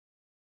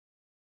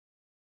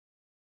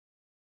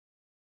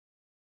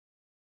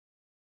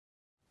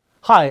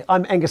Hi,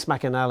 I'm Aonghus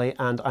McAnally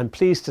and I'm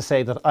pleased to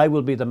say that I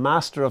will be the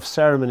Master of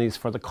Ceremonies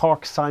for the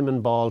Cork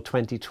Simon Ball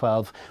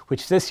 2012,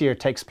 which this year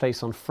takes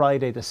place on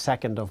Friday the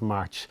 2nd of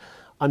March.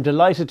 I'm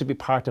delighted to be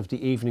part of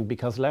the evening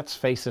because, let's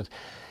face it,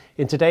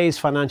 in today's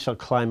financial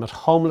climate,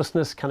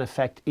 homelessness can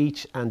affect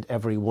each and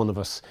every one of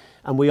us,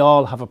 and we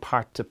all have a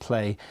part to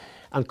play.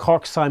 And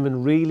Cork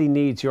Simon really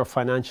needs your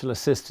financial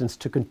assistance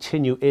to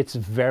continue its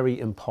very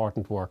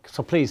important work.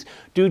 So please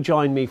do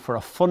join me for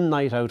a fun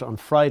night out on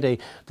Friday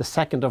the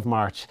 2nd of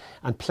March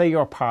and play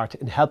your part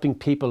in helping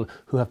people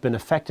who have been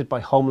affected by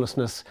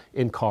homelessness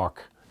in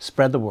Cork.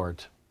 Spread the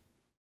word.